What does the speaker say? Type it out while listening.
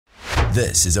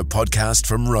This is a podcast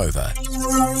from Rover.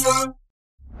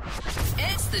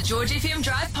 It's the George FM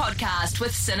Drive podcast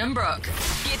with Sin and Brooke.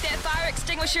 Get that fire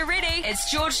extinguisher ready.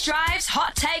 It's George Drive's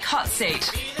Hot Take Hot Seat.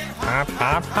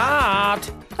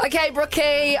 Hot. Okay,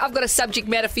 Brookie, I've got a subject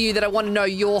matter for you that I want to know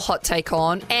your hot take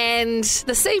on. And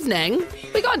this evening,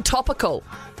 we're going topical.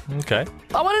 Okay.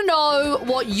 I want to know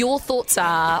what your thoughts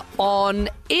are on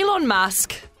Elon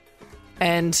Musk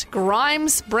and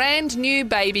Grimes' brand new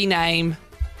baby name,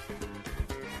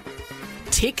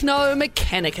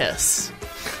 Technomechanicus.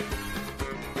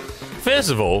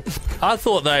 First of all, I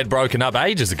thought they had broken up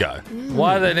ages ago.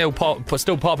 Why are they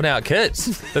still popping out kids?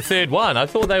 The third one, I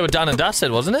thought they were done and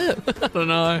dusted, wasn't it? I don't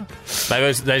know.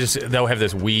 They'll have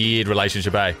this weird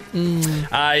relationship, eh?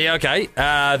 Yeah, okay.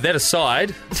 That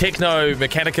aside,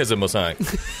 techno-mechanicism or something.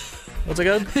 What's it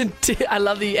called? I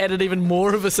love that you added even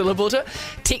more of a syllable to it.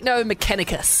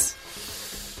 Technomechanicus.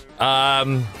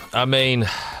 I mean,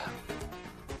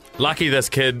 lucky this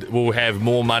kid will have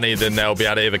more money than they'll be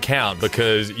able to ever count,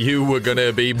 because you were going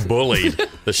to be bullied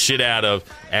the shit out of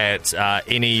at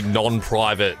any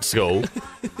non-private school.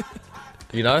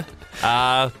 You know?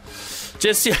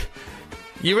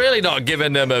 You're really not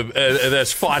giving them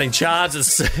this fighting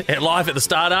chance at life at the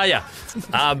start, are you?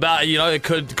 But, you know, it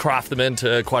could craft them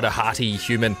into quite a hearty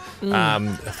human,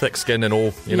 thick skin and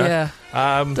all, you know? Yeah.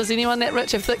 Does anyone that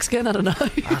rich have thick skin? I don't know. I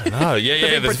don't know.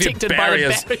 Yeah, there's a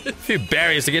few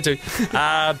barriers to get to.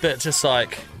 But just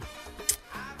like,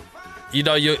 you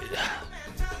know,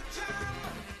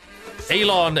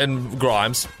 Elon and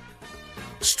Grimes,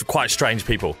 quite strange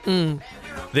people.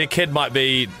 Their kid might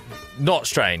be not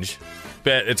strange,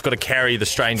 but it's got to carry the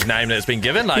strange name that it's been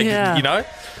given. Like, you know,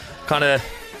 kind of.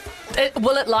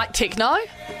 Will it like techno?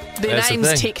 Their That's name's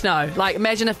the thing. Techno. Like,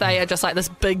 imagine if they are just like this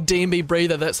big D&B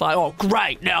breather that's like, oh,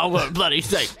 great, now I'm going to bloody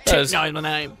say Techno in my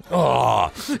name.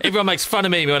 Oh, everyone makes fun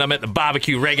of me when I'm at the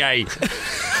barbecue reggae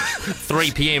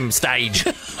 3 p.m. stage.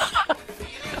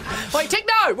 Wait,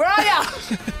 Techno, where are you?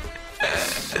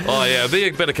 Oh, yeah, it'd be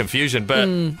a bit of confusion, but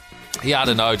yeah, I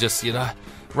don't know, just, you know,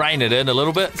 rein it in a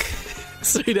little bit.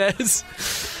 Sweet as.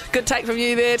 Good take from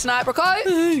you there tonight, Brooke.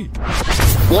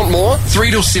 Want more?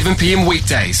 3 till 7 p.m.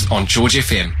 weekdays on George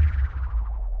FM.